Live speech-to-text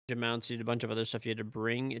amounts, you did a bunch of other stuff. You had to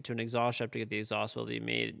bring it to an exhaust shop to get the exhaust welder. You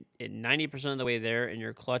made it 90% of the way there, and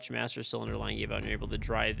your clutch master cylinder line gave out, and you're able to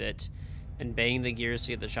drive it and bang the gears to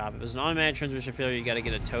get the shop. If it was an automatic transmission failure, you got to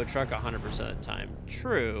get a tow truck 100% of the time.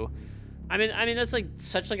 True. I mean that's like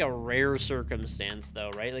such like a rare circumstance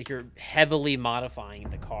though, right? Like you're heavily modifying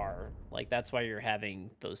the car. Like that's why you're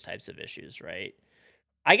having those types of issues, right?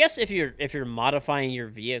 I guess if you're modifying your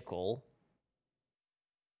vehicle,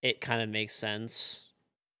 it kind of makes sense.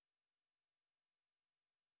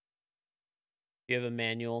 You have a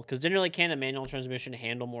manual, because generally can a manual transmission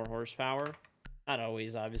handle more horsepower? Not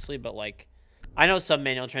always, obviously, but like I know some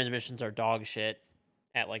manual transmissions are dog shit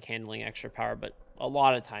at like handling extra power, but a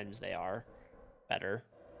lot of times they are better.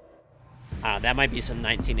 That might be some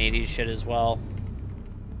 1980s shit as well.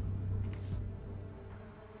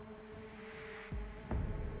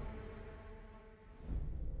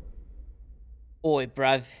 Oi,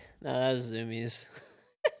 bruv. No, that was Zoomies.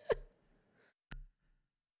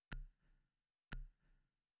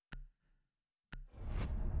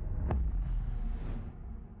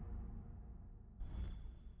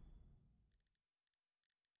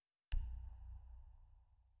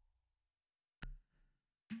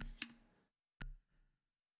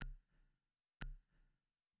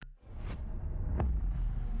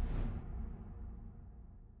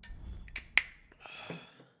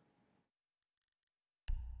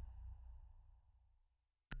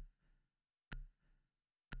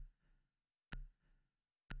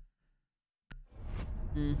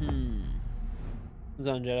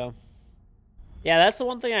 Zone Jetto. Yeah, that's the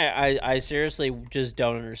one thing I seriously just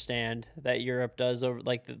don't understand that Europe does over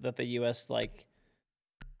like that the US like.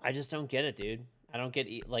 I just don't get it, dude. I don't get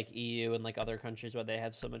like EU and like other countries where they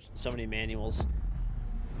have so many manuals.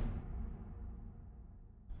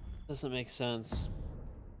 Doesn't make sense.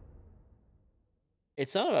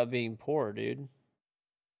 It's not about being poor, dude.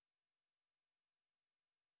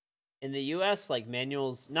 In the US, like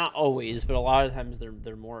manuals, not always, but a lot of times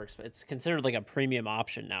they're more expensive. It's considered like a premium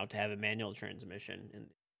option now to have a manual transmission in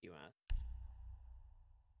the US.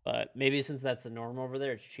 But maybe since that's the norm over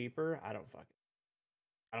there, it's cheaper. I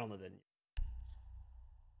don't live in.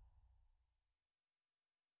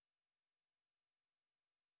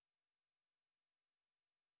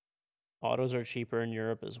 Autos are cheaper in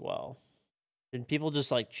Europe as well. Did people just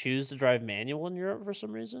like choose to drive manual in Europe for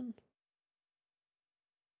some reason?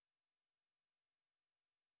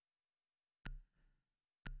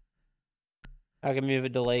 How come you have a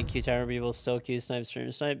delay queue timer, people still queue snipe,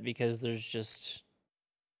 stream snipe? Because there's just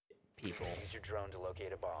people. Use your drone to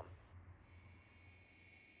locate a bomb.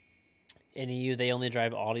 In EU, they only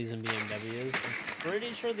drive Audis and BMWs. I'm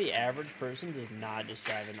pretty sure the average person does not just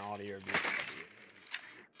drive an Audi or BMW.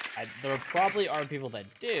 There probably are people that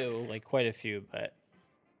do, like quite a few, but...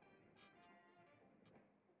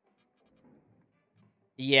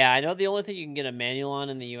 Yeah, I know the only thing you can get a manual on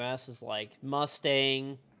in the US is like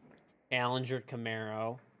Mustang, Challenger,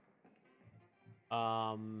 Camaro.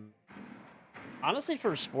 Honestly,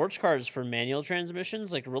 for sports cars, for manual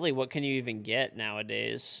transmissions, like really, what can you even get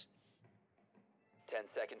nowadays? 10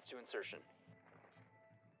 seconds to insertion.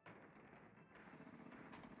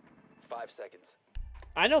 5 seconds.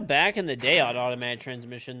 I know back in the day, an automatic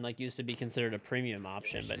transmission like used to be considered a premium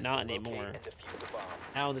option, but not anymore.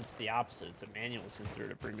 Now it's the opposite. It's a manual is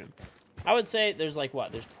considered a premium. I would say there's like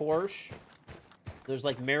what? There's Porsche. There's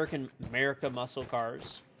like America muscle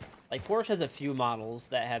cars. Like Porsche has a few models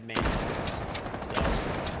that have manuals. So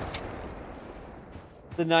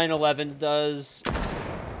the 911 does.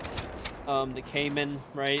 The Cayman,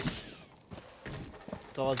 right?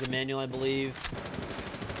 Still has a manual, I believe.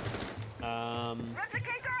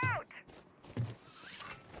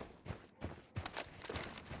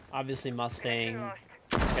 Obviously Mustang,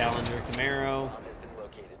 Challenger, Camaro.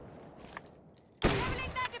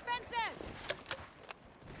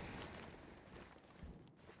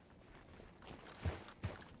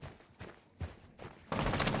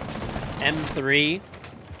 M3,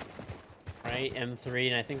 right? M3,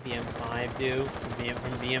 and I think the M5 do from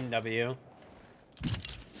BMW.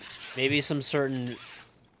 Maybe some certain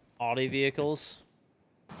Audi vehicles.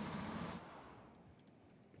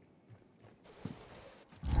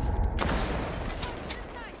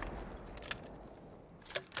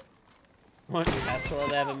 Want Tesla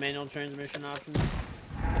to have a manual transmission option?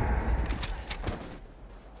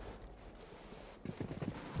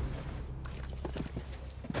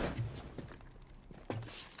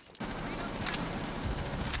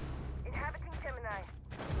 Inhabiting Gemini.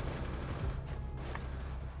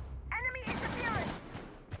 Enemy interference.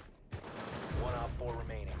 1 op 4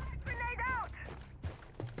 remaining. Grenade out.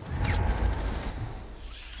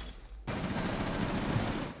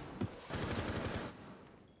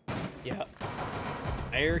 Yeah.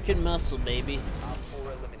 American muscle, baby. Op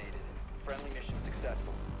 4 eliminated. Friendly mission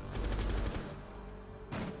successful.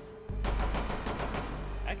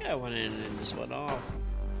 That guy went in and just went off.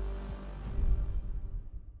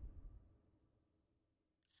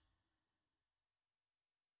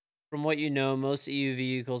 From what you know, most EU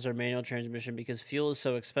vehicles are manual transmission because fuel is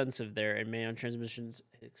so expensive there, and manual transmissions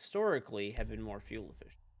historically have been more fuel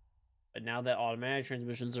efficient. But now that automatic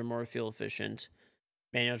transmissions are more fuel efficient,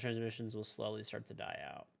 manual transmissions will slowly start to die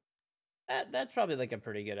out. That's probably like a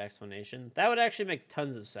pretty good explanation. That would actually make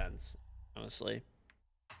tons of sense, honestly.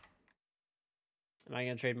 Am I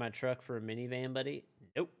gonna trade my truck for a minivan, buddy?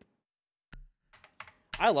 Nope.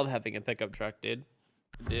 I love having a pickup truck, dude.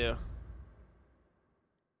 Yeah.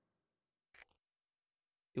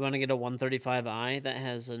 You want to get a 135i that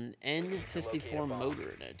has an N54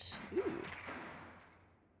 motor in it. Ooh.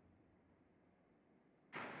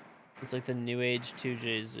 It's like the new age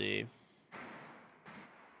 2JZ.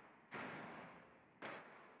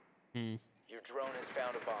 Your drone has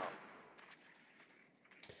found a bomb.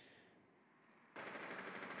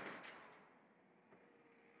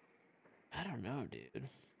 I don't know, dude.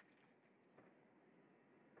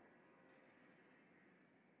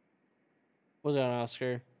 What's that,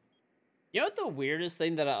 Oscar? You know what the weirdest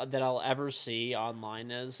thing that I'll ever see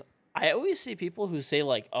online is? I always see people who say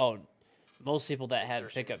like, "Oh, most people that have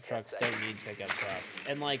pickup trucks don't need pickup trucks,"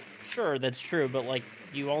 and like, sure, that's true, but like,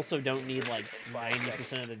 you also don't need like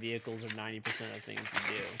 90% of the vehicles or 90% of the things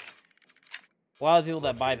you do. A lot of people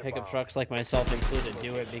that buy pickup trucks, like myself included,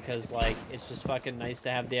 do it because like it's just fucking nice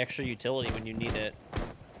to have the extra utility when you need it.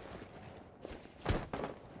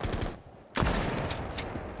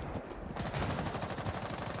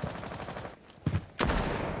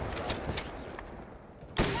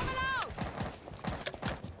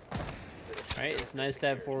 Right? It's nice to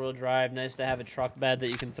have four-wheel drive, nice to have a truck bed that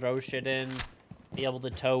you can throw shit in, be able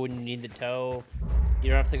to tow when you need to tow. You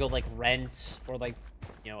don't have to go like rent or like,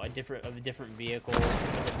 you know, a different vehicle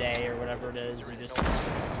for the day or whatever it is. You just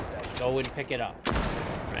go and pick it up,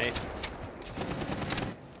 right?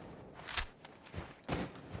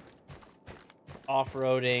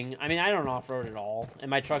 Off-roading. I mean, I don't off-road at all,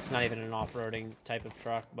 and my truck's not even an off-roading type of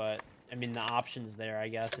truck, but I mean, the option's there, I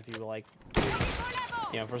guess, if you like,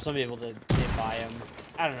 you know, for some people to buy them.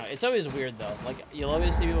 I don't know. It's always weird though. Like, you'll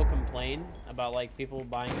always see people complain about like people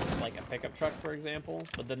buying like a pickup truck, for example,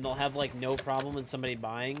 but then they'll have like no problem with somebody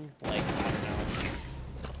buying like, I don't know,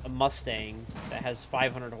 a Mustang that has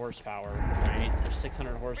 500 horsepower, right? Or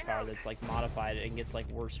 600 horsepower that's like modified and gets like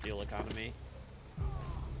worse fuel economy.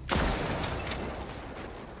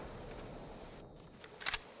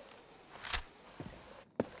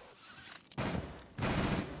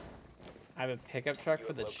 I have a pickup truck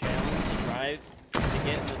for the challenge to drive to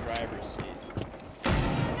get in the driver's seat.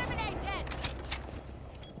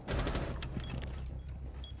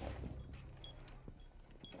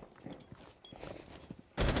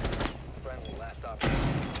 Friendly, last option.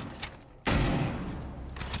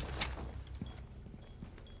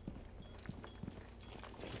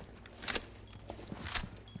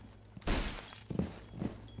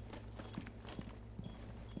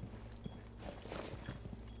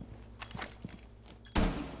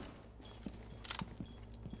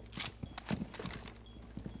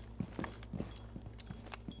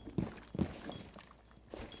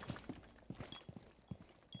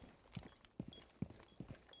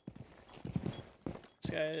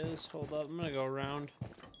 This guy is. Hold up. I'm gonna go around.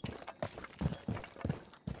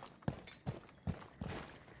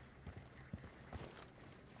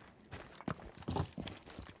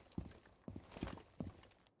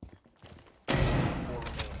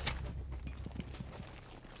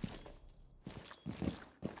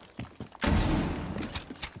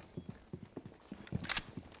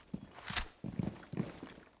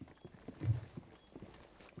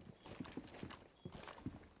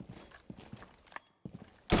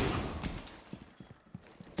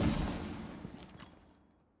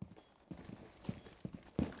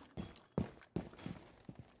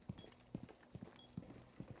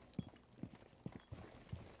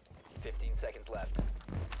 Seconds left.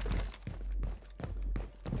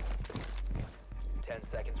 10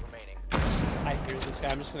 seconds remaining. I hear this guy.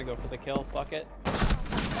 I'm just gonna go for the kill. Fuck it.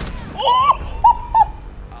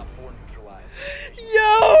 Op 4 neutralized.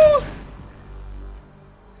 Yo!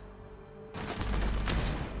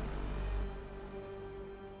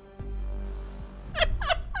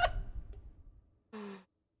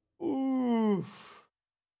 Oof.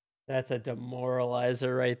 That's a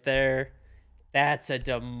demoralizer right there. That's a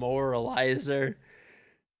demoralizer.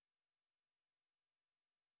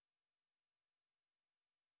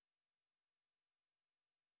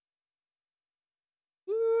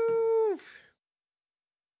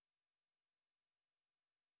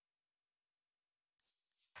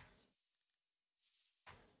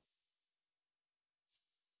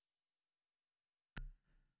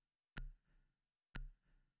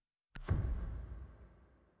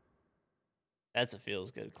 That's a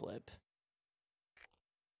feels good clip.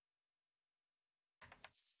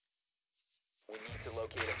 We need to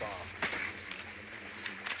locate a bomb.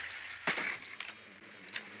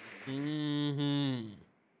 Mm-hmm.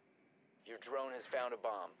 Your drone has found a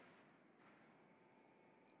bomb.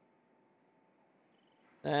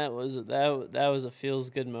 That was a feels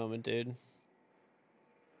good moment, dude.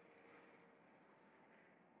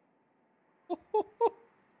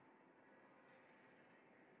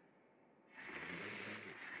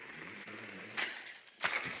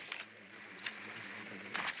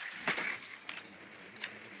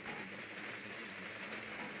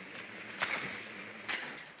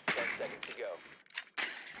 Seconds to go.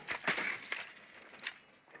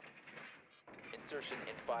 Insertion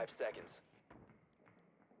in 5 seconds.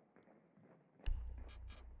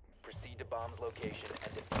 Proceed to bomb's location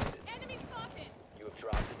and defuse it. Enemy spotted! You have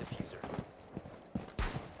dropped the diffuser.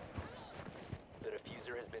 The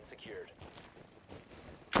diffuser has been secured.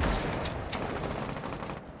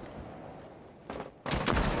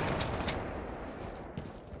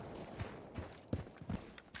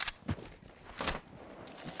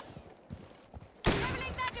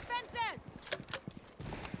 Leveling their defenses!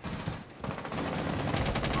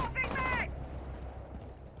 Moving back!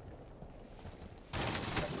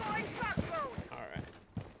 Deploying truck load! All right.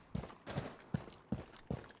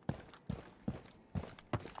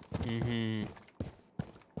 Mm-hmm.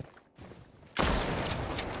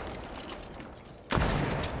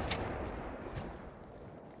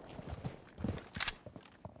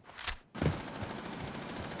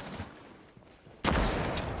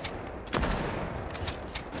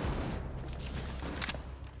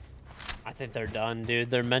 I think they're done, dude.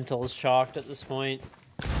 Their mental is chalked at this point.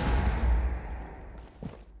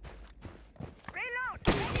 Reload!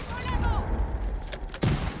 Ready for level!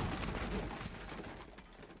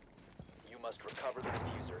 You must recover the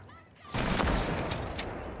diffuser.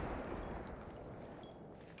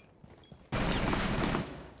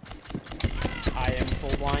 I am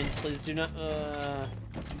full blind. Please do not.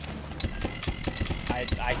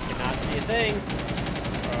 I cannot see a thing.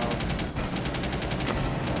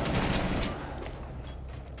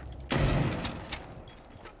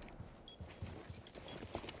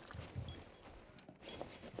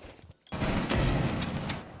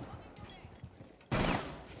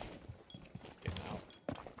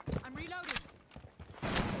 I'm reloading.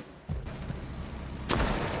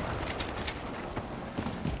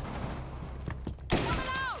 Double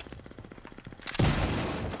out!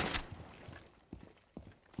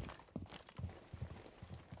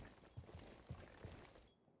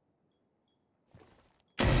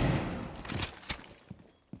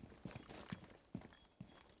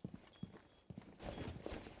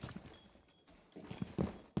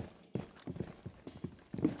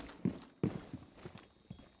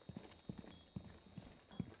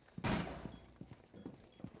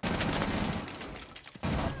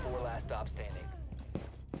 Four last stop standing.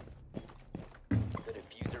 The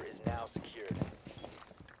diffuser is now secured.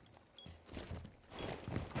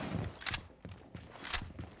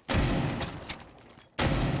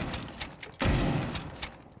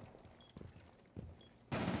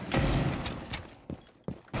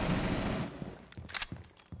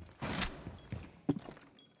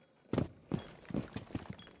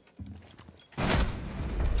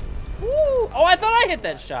 Woo! Oh, I thought I hit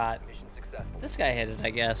that shot. Mission successful. This guy hit it, I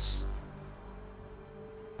guess.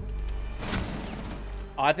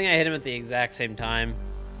 Oh, I think I hit him at the exact same time.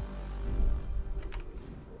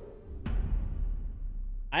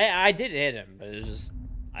 I did hit him, but it was just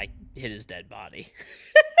I hit his dead body.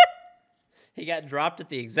 He got dropped at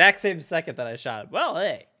the exact same second that I shot him. Well,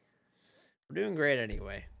 hey, we're doing great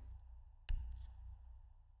anyway.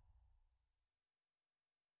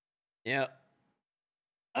 Yeah.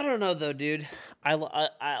 I don't know though, dude. I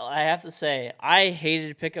have to say, I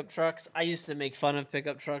hated pickup trucks. I used to make fun of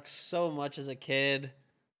pickup trucks so much as a kid.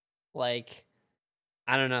 Like,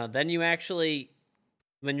 I don't know. Then you actually,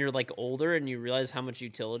 when you're like older and you realize how much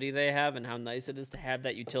utility they have and how nice it is to have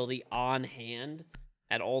that utility on hand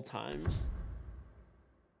at all times.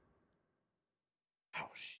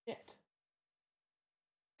 Oh shit.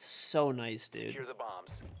 So nice, dude. Secure the bombs.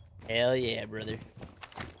 Hell yeah, brother.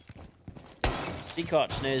 Be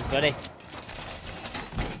caught, snooze, buddy.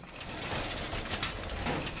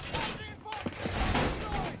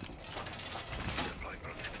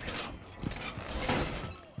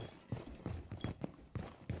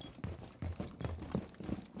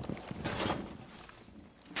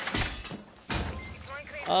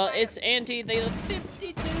 It's Auntie, the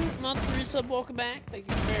 52-month resub. Welcome back. Thank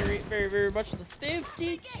you very, very, very much for the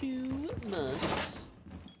 52 months.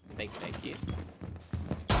 Thank you.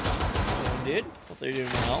 dude. Hope they're doing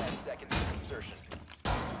well. 10 seconds to insertion.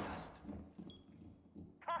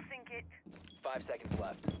 Tossing it. 5 seconds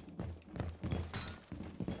left.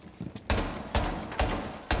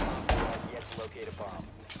 Yet to locate a bomb.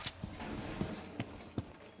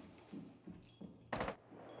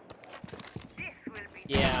 This will be.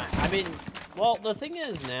 Yeah, I mean, well, the thing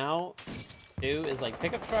is now, too, is like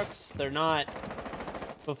pickup trucks, they're not.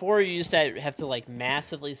 Before you used to have to like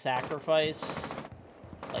massively sacrifice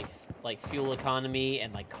like fuel economy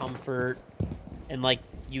and like comfort, and like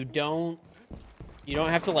you don't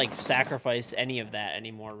have to like sacrifice any of that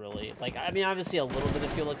anymore, really. Like, I mean, obviously a little bit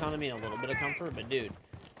of fuel economy and a little bit of comfort, but dude,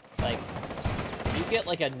 like you get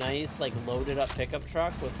like a nice like loaded up pickup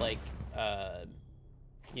truck with like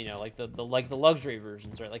you know, like the luxury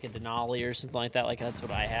versions, right? Like a Denali or something like that. Like that's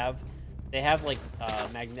what I have. They have like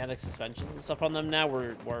magnetic suspensions and stuff on them now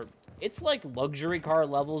where it's like luxury car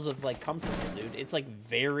levels of like comfortable, dude. It's like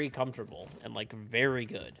very comfortable and like very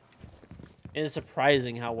good. It is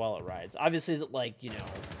surprising how well it rides. Obviously, is it like, you know,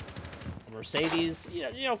 a Mercedes, you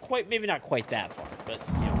know, quite, maybe not quite that far, but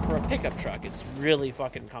you know, for a pickup truck, it's really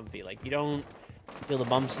fucking comfy. Like you don't feel the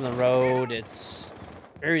bumps in the road. It's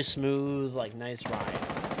very smooth, like nice ride.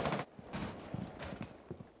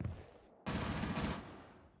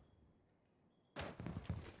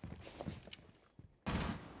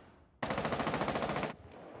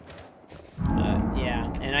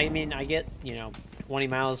 Yeah, and I mean, I get, you know, 20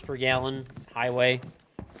 miles per gallon highway,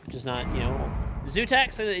 which is not, you know,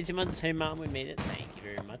 Zootex, 18 months. Hey, Mom, we made it. Thank you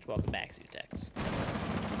very much. Welcome back, Zootex.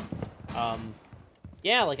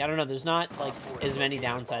 Yeah, like, I don't know, there's not, like, as many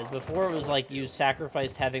downsides. Before, it was, like, you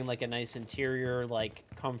sacrificed having, like, a nice interior, like,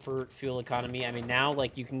 comfort, fuel economy. I mean, now,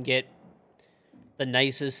 like, you can get the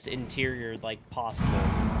nicest interior, like, possible,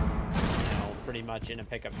 you know, pretty much in a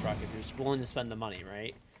pickup truck if you're just willing to spend the money,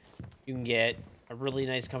 right? You can get a really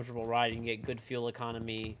nice, comfortable ride. You can get good fuel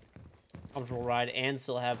economy, comfortable ride, and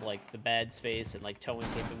still have, like, the bed space and, like, towing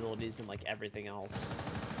capabilities and, like, everything else.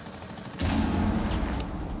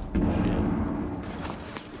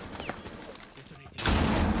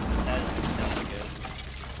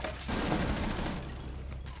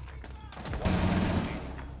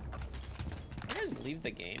 Leave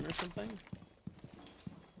the game or something?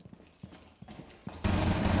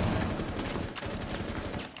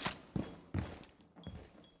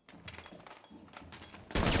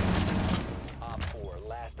 Op 4,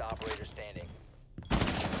 last operator standing.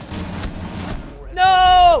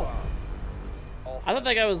 No! I don't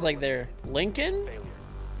think I was like there. Lincoln? Failure.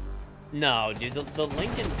 No, dude, the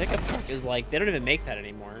Lincoln pickup truck is like, they don't even make that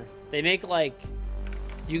anymore. They make like,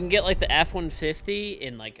 you can get like the F-150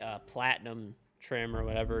 in like a platinum trim or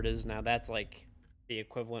whatever it is now. That's like the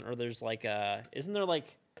equivalent, or there's like a, isn't there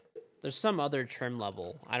like, there's some other trim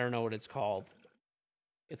level. I don't know what it's called.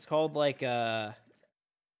 It's called like I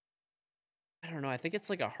don't know. I think it's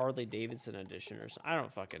like a Harley Davidson edition or something. I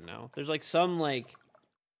don't fucking know. There's like some like,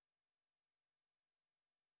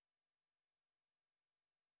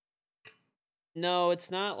 no, it's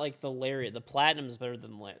not like the Lariat. The Platinum is better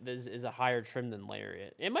than this is a higher trim than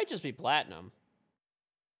Lariat. It might just be Platinum.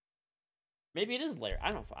 Maybe it is Lariat.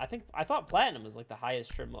 I don't know. I thought Platinum is like the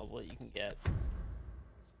highest trim level that you can get.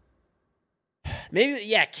 Maybe,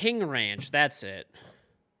 yeah, King Ranch. That's it.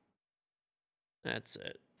 That's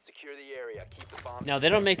it. Secure the area. Keep the bomb. No, they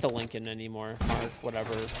don't make the Lincoln anymore. Or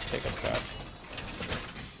whatever pickup truck.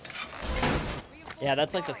 Yeah,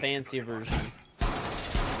 that's like the fancier version.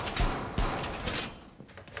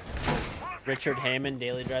 Richard Hammond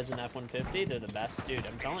daily drives an F-150. They're the best, dude.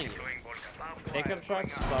 I'm telling you. Pickup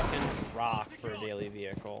trucks fucking rock for a daily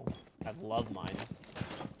vehicle. I love mine.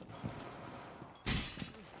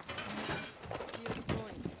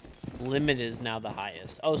 Limit is now the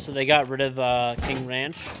highest. Oh, so they got rid of King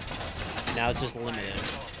Ranch. Now it's just limited.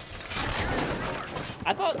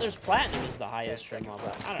 I thought there's Platinum is the highest trim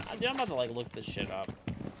level. I don't know. Dude, I'm about to like look this shit up.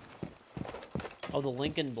 Oh, the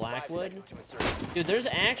Lincoln Blackwood. Dude, there's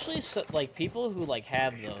actually like people who like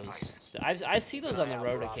have those. I see those on the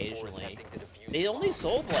road occasionally. They only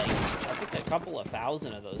sold like I think a couple of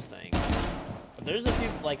thousand of those things. But there's a few.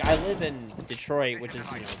 Like I live in Detroit, which is,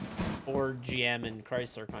 you know, Ford, GM, and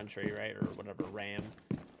Chrysler country, right, or whatever, Ram.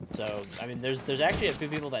 So I mean, there's actually a few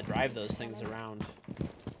people that drive those things around.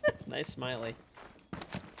 Nice smiley.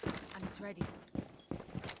 And it's ready.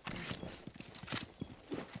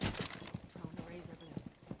 Found a razor blade.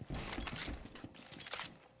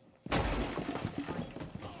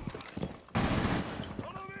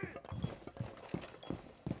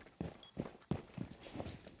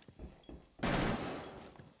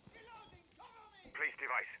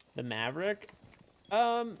 The Maverick?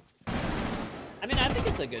 I mean, I think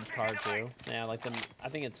it's a good car too. Yeah, like I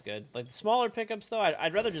think it's good. Like the smaller pickups though,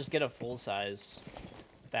 I'd rather just get a full size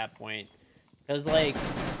at that point, because like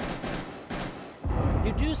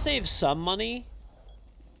you do save some money.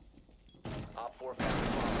 Op 4 found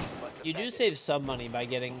the bomb. Must You do defend it. save some money by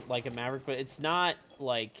getting like a Maverick, but it's not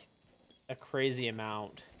like a crazy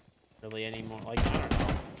amount really anymore. Like I don't know.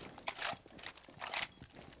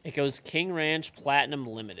 It goes King Ranch Platinum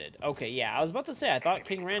Limited. Okay, yeah, I was about to say, I thought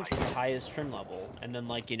King Ranch was the highest trim level, and then,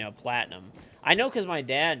 like, you know, Platinum. I know because my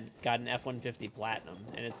dad got an F-150 Platinum,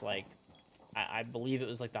 and it's, like, I believe it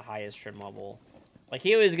was, like, the highest trim level. Like,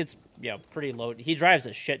 he always gets, you know, pretty low. He drives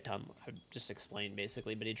a shit ton, I just explained,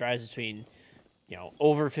 basically, but he drives between, you know,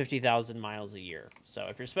 over 50,000 miles a year. So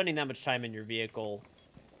if you're spending that much time in your vehicle,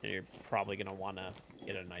 then you're probably going to want to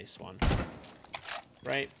get a nice one.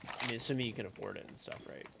 Right? I mean, assuming you can afford it and stuff,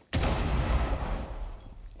 right?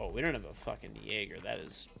 Oh, we don't have a fucking Jaeger. That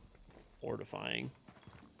is mortifying.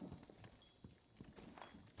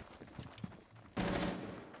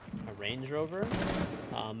 A Range Rover?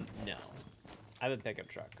 No. I have a pickup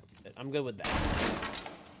truck. I'm good with that.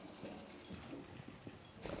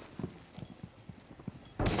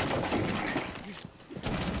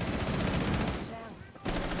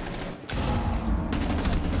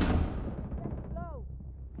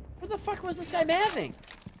 What the fuck was this guy having?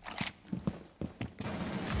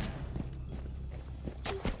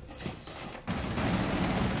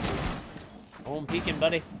 Oh, I'm peeking,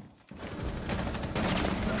 buddy.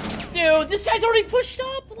 Dude, this guy's already pushed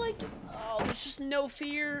up! Like, oh, there's just no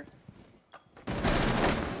fear. Has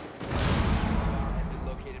been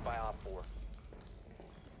located by Op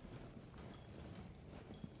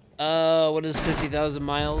 4. What is 50,000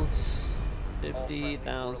 miles?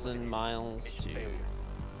 50,000 miles to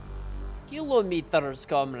kilometers,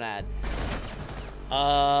 comrade.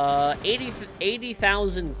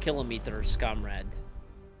 80,000 kilometers, comrade.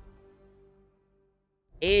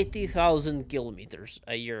 80,000 kilometers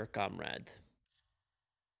a year, comrade.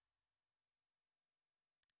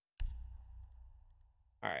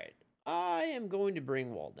 All right, I am going to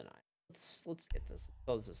bring Walden. Let's get this.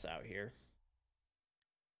 Close this out here.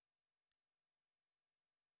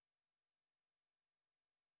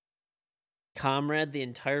 Comrade, the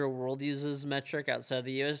entire world uses metric outside of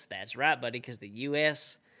the U.S. That's right, buddy, because the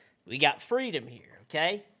U.S., we got freedom here,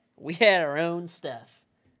 okay? We had our own stuff.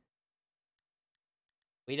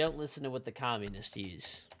 We don't listen to what the communists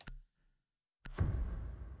use.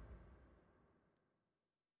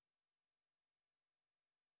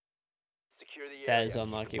 Secure the That area. is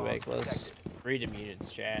unlucky, Keep the bombs Wakeless. protected. Freedom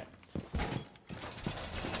units, chat.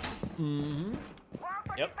 Mm-hmm.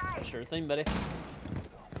 Yep, sure thing, buddy.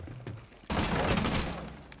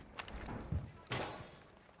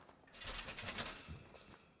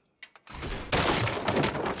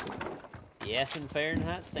 The F in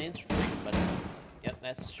Fahrenheit stands for freedom, buddy. Yep,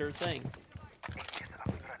 that's a sure thing.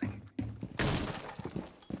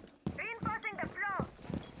 Reinforcing the floor.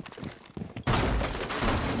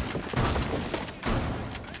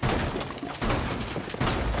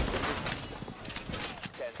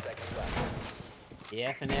 The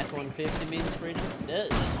F in F-150 means freedom? It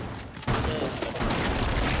does. It does.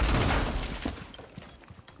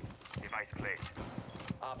 Device placed.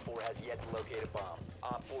 Op 4 has yet to locate a bomb.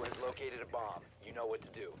 Op 4 has located a bomb. You know what to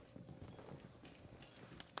do.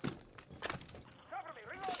 Cover me,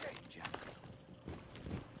 reloading.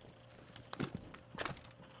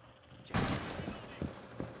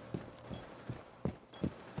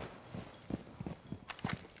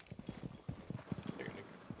 They're gonna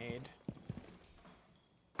grenade.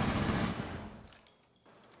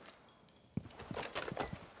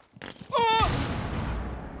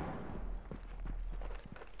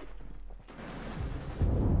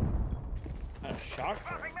 A shock.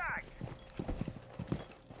 Dropping mag.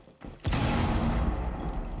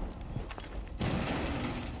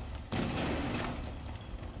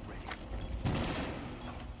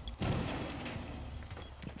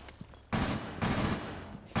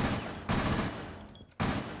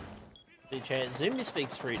 Hey, chat, Zoomy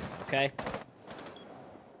speaks freedom, okay?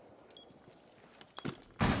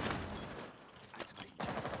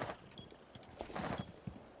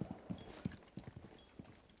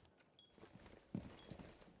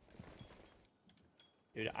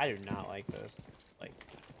 Dude, I do not like this. Like,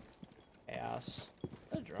 chaos. Is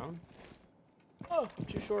that a drone? Oh, I'm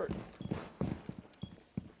too short.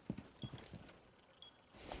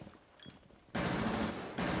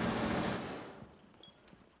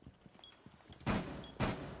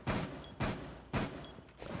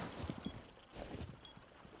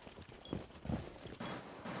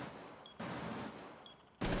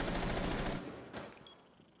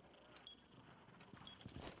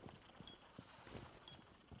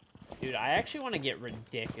 Dude, I actually want to get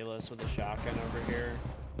ridiculous with the shotgun over here.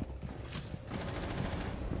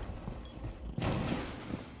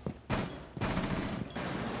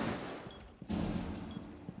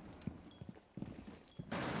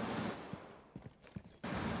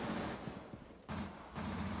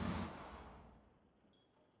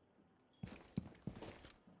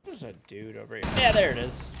 There's a dude over here. Yeah, there it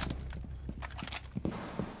is.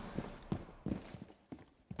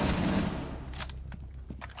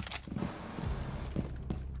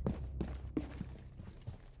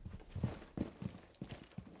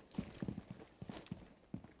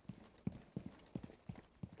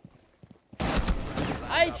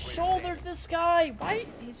 I shouldered this guy. Why?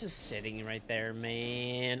 He's just sitting right there,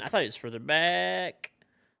 man. I thought he was further back.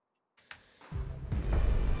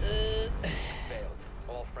 Failed.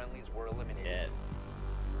 All friendlies were eliminated. Yeah.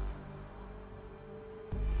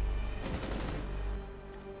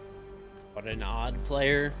 What an odd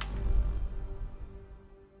player.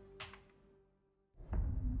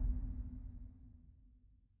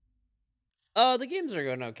 The games are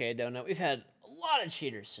going okay, Donut. We've had a lot of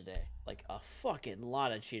cheaters today. Like, a fucking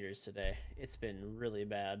lot of cheaters today. It's been really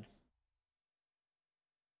bad.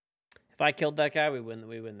 If I killed that guy, we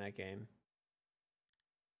win that game.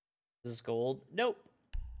 Is this gold? Nope.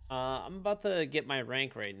 I'm about to get my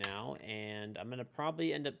rank right now, and I'm gonna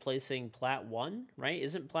probably end up placing Plat 1, right?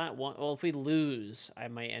 Isn't Plat 1? Well, if we lose, I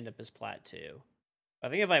might end up as Plat 2. I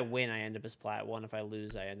think if I win, I end up as Plat 1. If I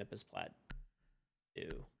lose, I end up as Plat 2.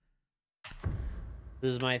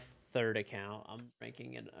 This is my third account. I'm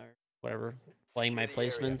ranking it, or whatever, playing my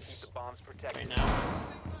placements right now.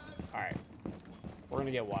 Alright. We're gonna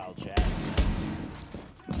get wild, chat.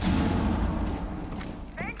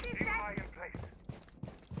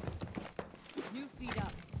 New feed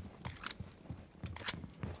up.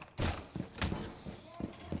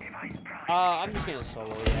 I'm just gonna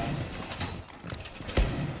solo, yeah.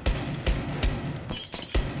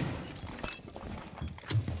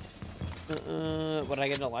 Would I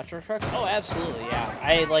get an electric truck? Oh, absolutely, yeah.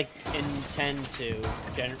 I, like, intend to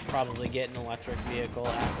probably get an electric vehicle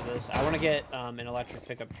after this. I want to get an electric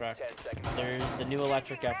pickup truck. There's the new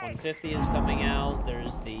electric F-150 is coming out.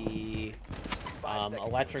 There's the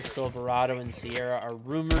electric Silverado and Sierra are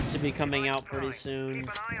rumored to be coming out pretty soon.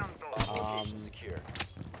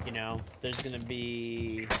 You know, there's going to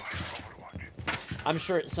be, I'm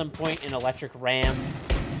sure at some point, an electric Ram.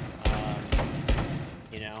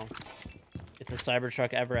 You know, if the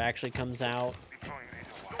Cybertruck ever actually comes out.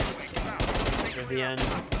 At the end.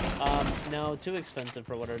 No, too expensive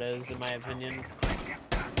for what it is, in my opinion.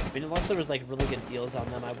 I mean, unless there was, like, really good deals on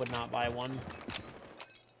them, I would not buy one.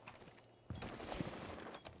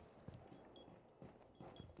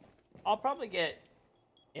 I'll probably get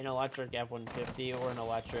an electric F-150 or an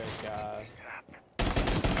electric,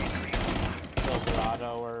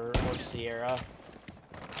 Silverado or Sierra.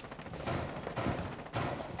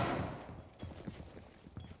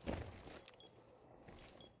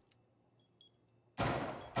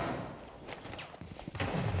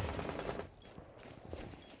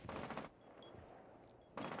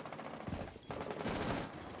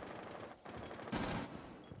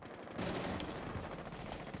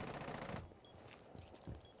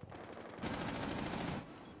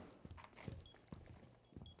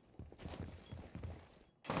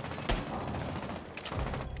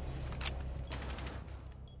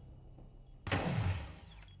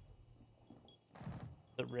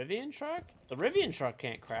 The Rivian truck? The Rivian truck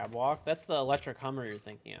can't crab walk. That's the electric Hummer you're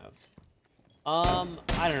thinking of.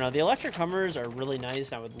 I don't know. The electric Hummers are really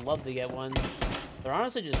nice. I would love to get one. They're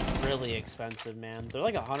honestly just really expensive, man. They're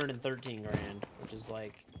like 113 grand, which is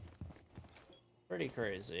like pretty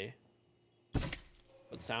crazy.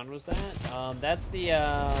 What sound was that? That's the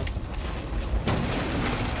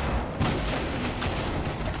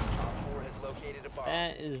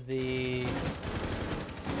that is the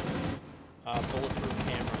bulletproof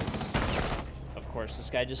cameras. Of course, this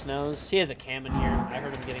guy just knows. He has a cam in here. I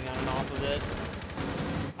heard him getting on and off of it.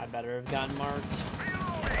 I better have gotten marked.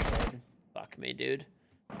 Fuck me, dude.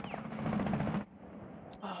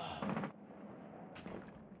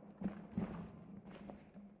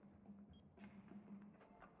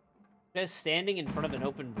 Guy's standing in front of an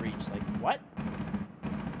open breach. Like, what?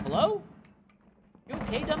 Hello? You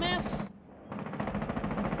okay, dumbass?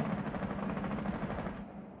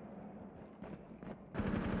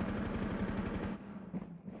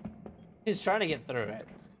 He's trying to get through it.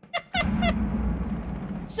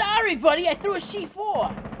 Sorry, buddy, I threw a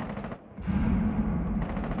C4.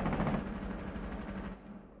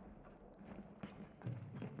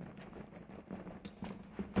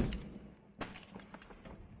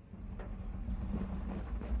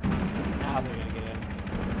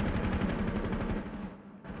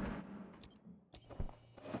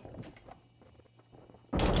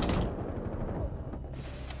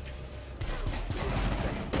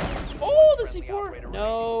 Friendly C4? operator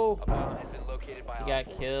No. remaining. A bomb has been located by He Op got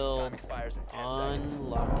 4. killed. Time expires in 10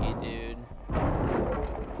 Unlucky, dude.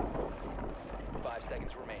 seconds. 5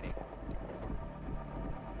 seconds remaining.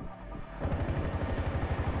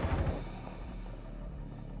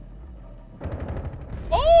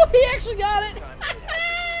 Oh, he actually got it!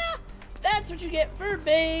 That's what you get for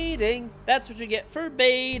baiting. That's what you get for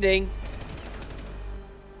baiting.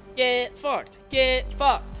 Get fucked. Get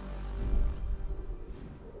fucked.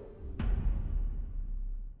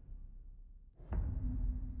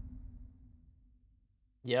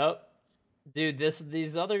 Yep. Dude,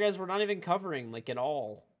 these other guys were not even covering, like, at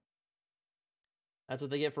all. That's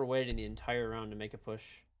what they get for waiting the entire round to make a push.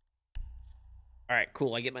 Alright,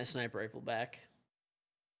 cool. I get my sniper rifle back.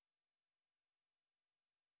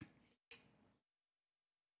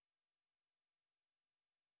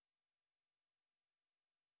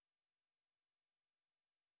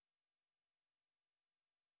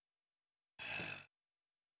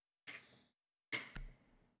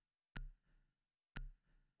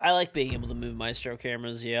 I like being able to move Maestro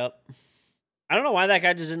cameras, yep. I don't know why that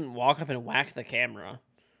guy just didn't walk up and whack the camera.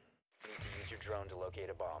 Need to use your drone to locate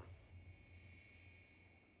a bomb.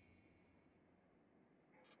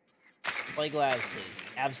 Play glass, please.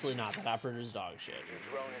 Absolutely not. That operator's dog shit. Your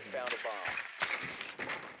drone has found a bomb.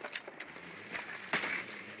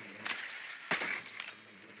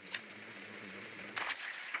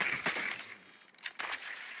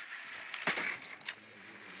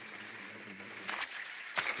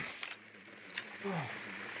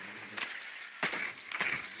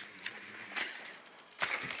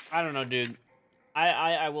 I don't know, dude.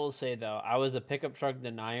 I will say, though, I was a pickup truck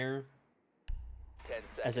denier 10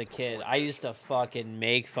 as a seconds kid. before I used to fucking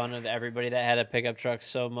make fun of everybody that had a pickup truck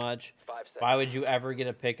so much. 5 seconds. Why would you ever get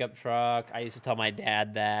a pickup truck? I used to tell my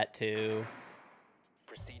dad that, too.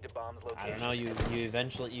 Proceed to bomb's location. I don't know, you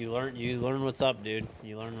eventually, you learn what's up, dude.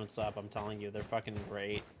 You learn what's up, I'm telling you. They're fucking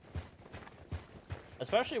great.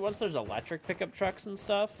 Especially once there's electric pickup trucks and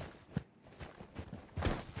stuff.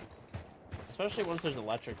 Especially once there's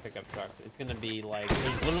electric pickup trucks, it's gonna be like,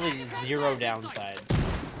 there's literally zero downsides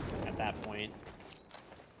at that point.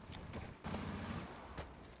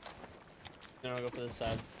 No, I'll go for this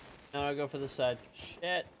side. No, I'll go for this side.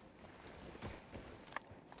 Shit.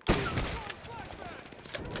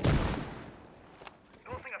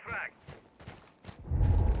 Tossing a frag.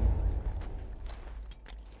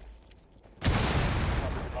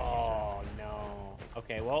 Oh, no.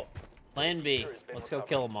 Okay, well, plan B. Let's go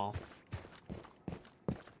kill them all.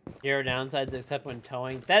 Zero downsides except when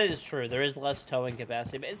towing. That is true. There is less towing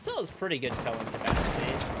capacity, but it still has pretty good towing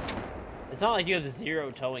capacity. It's not like you have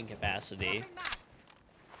zero towing capacity.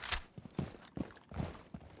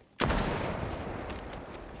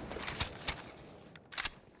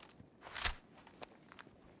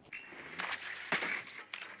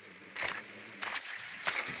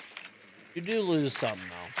 You do lose some,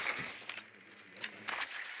 though.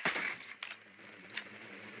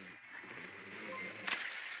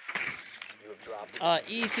 You have dropped the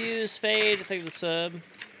E-Fuse, Fade, thank you for the sub.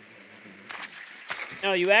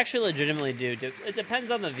 No, you actually legitimately do. It depends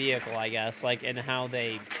on the vehicle, I guess, like, and how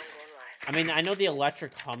they... I mean, I know the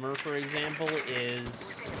electric Hummer, for example,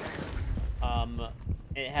 is...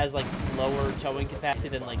 it has, like, lower towing capacity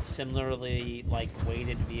than, like, similarly, like,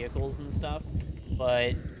 weighted vehicles and stuff.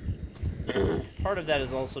 But part of that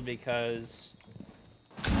is also because...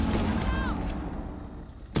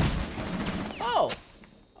 Oh!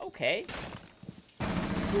 Okay.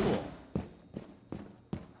 Cool.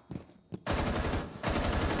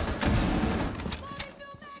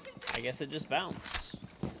 I guess it just bounced.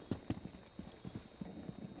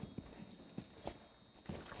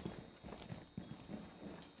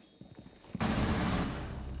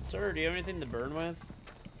 Sir, do you have anything to burn with?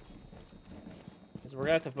 Because we're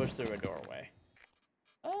gonna have to push through a doorway.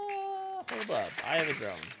 Hold up. I have a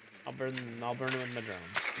drone. I'll burn it with my drone.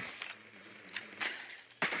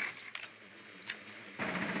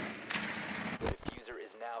 The diffuser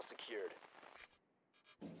is now secured.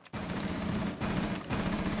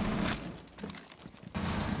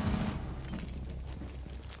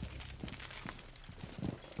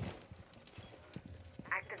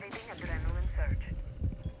 Activating adrenaline surge.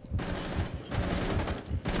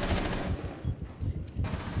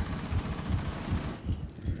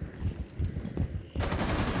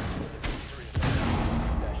 Diffuser is now in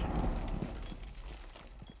possession.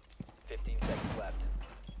 15 seconds left.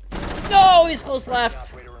 No, he's close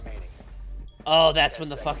left. Operator remaining. Oh, that's when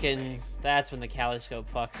the fucking... That's when the Caliscope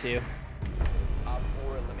fucks you. Op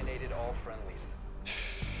 4 eliminated all friendlies.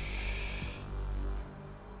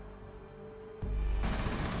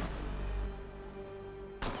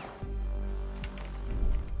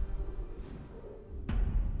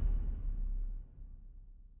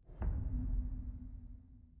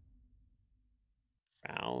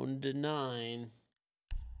 to 9.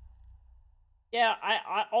 Yeah,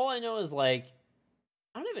 I all I know is like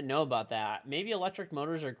I don't even know about that. Maybe electric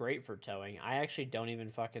motors are great for towing. I actually don't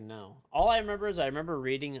even fucking know. All I remember is I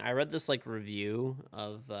read this like review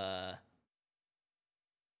of I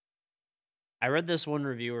read this one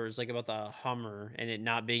review where it was like about the Hummer and it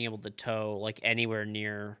not being able to tow like anywhere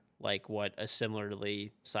near like what a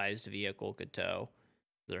similarly sized vehicle could tow.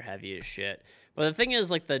 They're heavy as shit. But the thing is,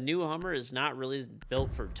 like, the new Hummer is not really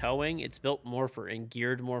built for towing. It's built more for and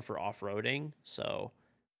geared more for off-roading. So,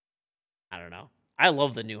 I don't know. I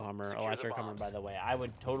love the new Hummer, electric Hummer, by the way. I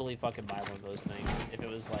would totally fucking buy one of those things if it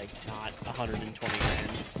was, like, not 120 grand.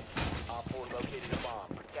 Op 4 located a bomb.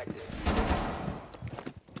 Protect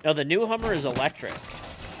it. No, the new Hummer is electric.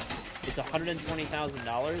 It's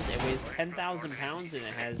 $120,000. It weighs 10,000 pounds, and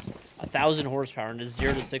it has 1,000 horsepower, and is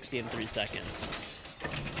 0 to 60 in 3 seconds.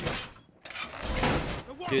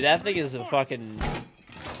 Dude, that thing is a fucking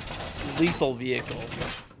lethal vehicle.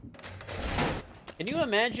 Can you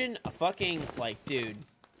imagine a fucking, like, dude,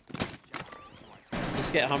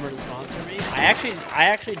 just get Hummer to sponsor me? I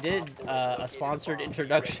actually did a sponsored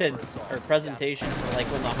introduction or presentation for, like,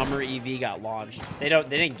 when the Hummer EV got launched. They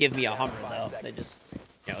didn't give me a Hummer, though. They just,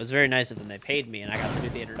 you know, it was very nice of them. They paid me, and I got to do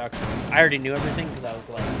the introduction. I already knew everything because I was,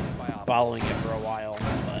 like, following it for a while,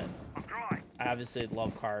 but I obviously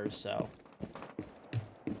love cars, so.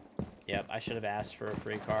 Yep, I should have asked for a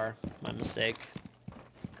free car. My mistake.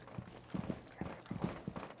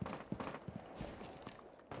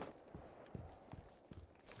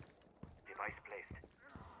 Device placed.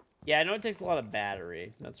 Yeah, I know it takes a lot of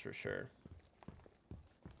battery, that's for sure.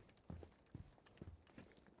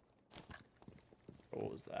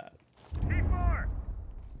 What was that? C4!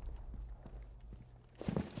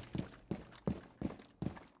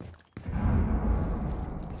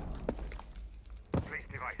 Place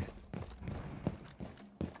device.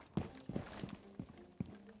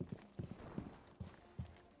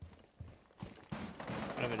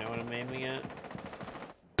 I don't even know what I'm aiming at.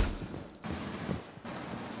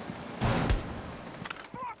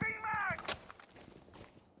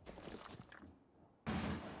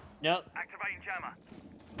 Nope. Activating jammer.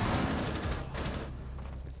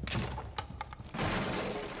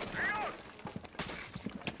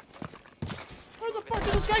 Where the fuck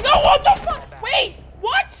did this guy go? What the fuck? Wait,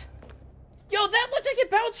 what? Yo, that looked like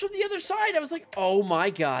it bounced from the other side. I was like, oh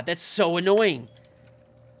my god, that's so annoying.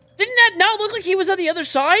 Didn't that not look like he was on the other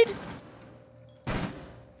side? Am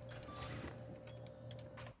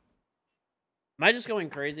I just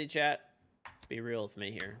going crazy, chat? Be real with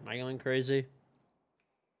me here. Am I going crazy?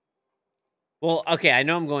 Well, okay, I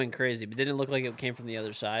know I'm going crazy, but didn't it look like it came from the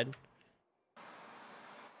other side?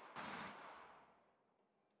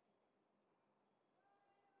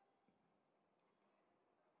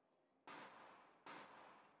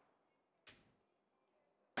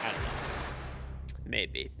 I don't know.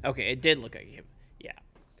 Maybe. Okay, it did look like him. Yeah.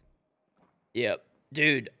 Yep.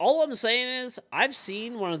 Dude, all I'm saying is, I've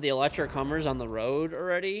seen one of the electric Hummers on the road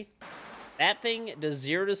already. That thing does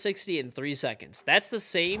 0 to 60 in 3 seconds. That's the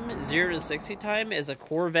same 0 to 60 time as a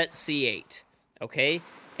Corvette C8, okay?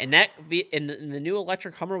 And that in the new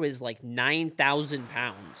electric Hummer weighs like 9,000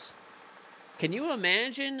 pounds. Can you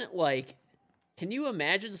imagine, like, can you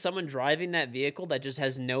imagine someone driving that vehicle that just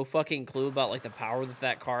has no fucking clue about, like, the power that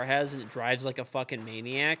that car has, and it drives like a fucking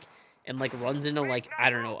maniac, and, like, runs into, like, I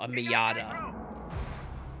don't know, a Miata?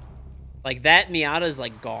 Like, that Miata is,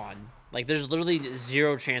 like, gone. Like, there's literally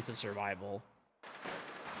 0 chance of survival.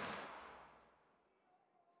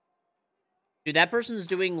 Dude, that person's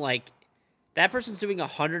doing, like... That person's doing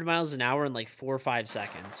 100 miles an hour in, like, 4 or 5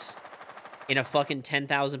 seconds. In a fucking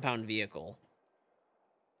 10,000-pound vehicle.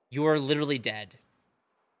 You are literally dead.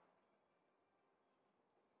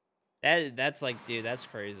 That's, like, dude, that's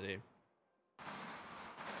crazy.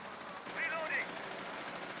 Reloading.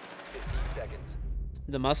 15 seconds.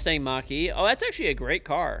 The Mustang Mach-E. Oh, that's actually a great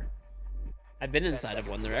car. I've been inside of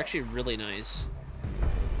one. They're actually really nice.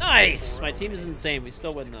 Nice! My team is insane. We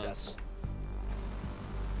still win those.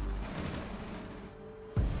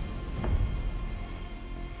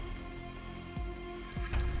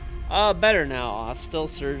 Better now. Still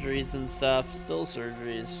surgeries and stuff. Still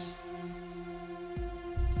surgeries.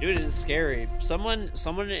 Dude, it is scary. Someone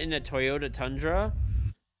in a Toyota Tundra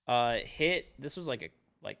hit. This was like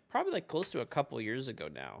probably like close to a couple years ago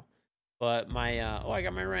now. But my oh, I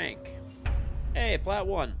got my rank. Hey, Plat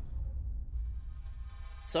 1.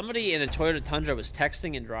 Somebody in a Toyota Tundra was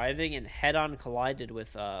texting and driving and head-on collided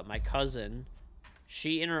with my cousin.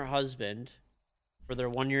 She and her husband, for their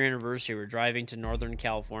 1-year anniversary, were driving to Northern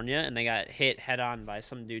California, and they got hit head-on by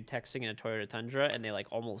some dude texting in a Toyota Tundra, and they, like,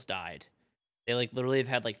 almost died. They like literally have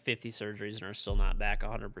had like 50 surgeries and are still not back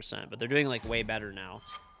 100%, but they're doing like way better now.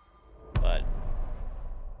 But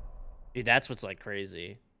dude, that's what's like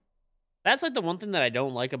crazy. That's like the one thing that I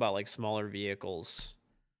don't like about like smaller vehicles.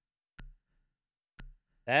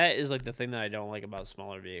 That is like the thing that I don't like about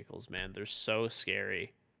smaller vehicles, man. They're so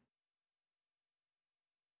scary.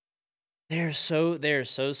 They're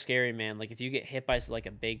so scary, man. Like if you get hit by like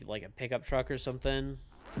a big like a pickup truck or something.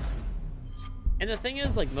 And the thing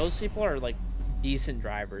is, like, most people are like decent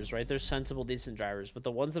drivers, right? They're sensible, decent drivers, but the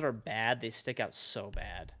ones that are bad, they stick out so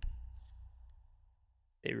bad.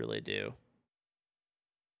 They really do.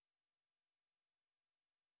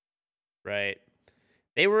 Right.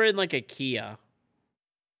 They were in like a Kia.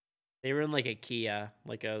 They were in like a Kia,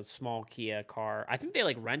 like a small Kia car. I think they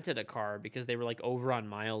like rented a car because they were like over on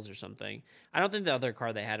miles or something. I don't think the other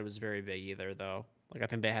car they had was very big either, though. Like I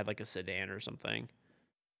think they had like a sedan or something.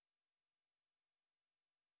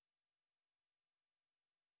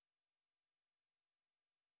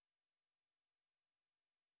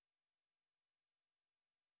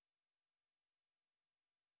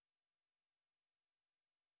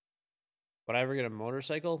 Would I ever get a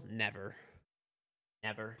motorcycle? Never.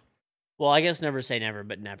 Never. Well, I guess never say never,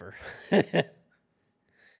 but never.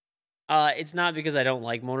 It's not because I don't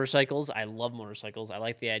like motorcycles. I love motorcycles. I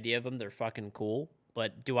like the idea of them. They're fucking cool.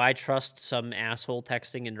 But do I trust some asshole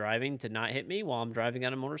texting and driving to not hit me while I'm driving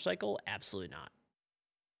on a motorcycle? Absolutely not.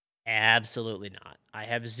 Absolutely not. I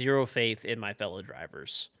have zero faith in my fellow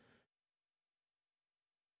drivers.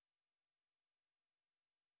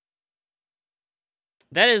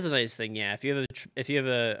 That is a nice thing, yeah. If you have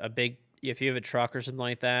a big if you have a truck or something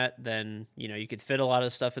like that, then you know you could fit a lot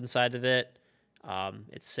of stuff inside of it.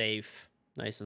 It's safe, nice and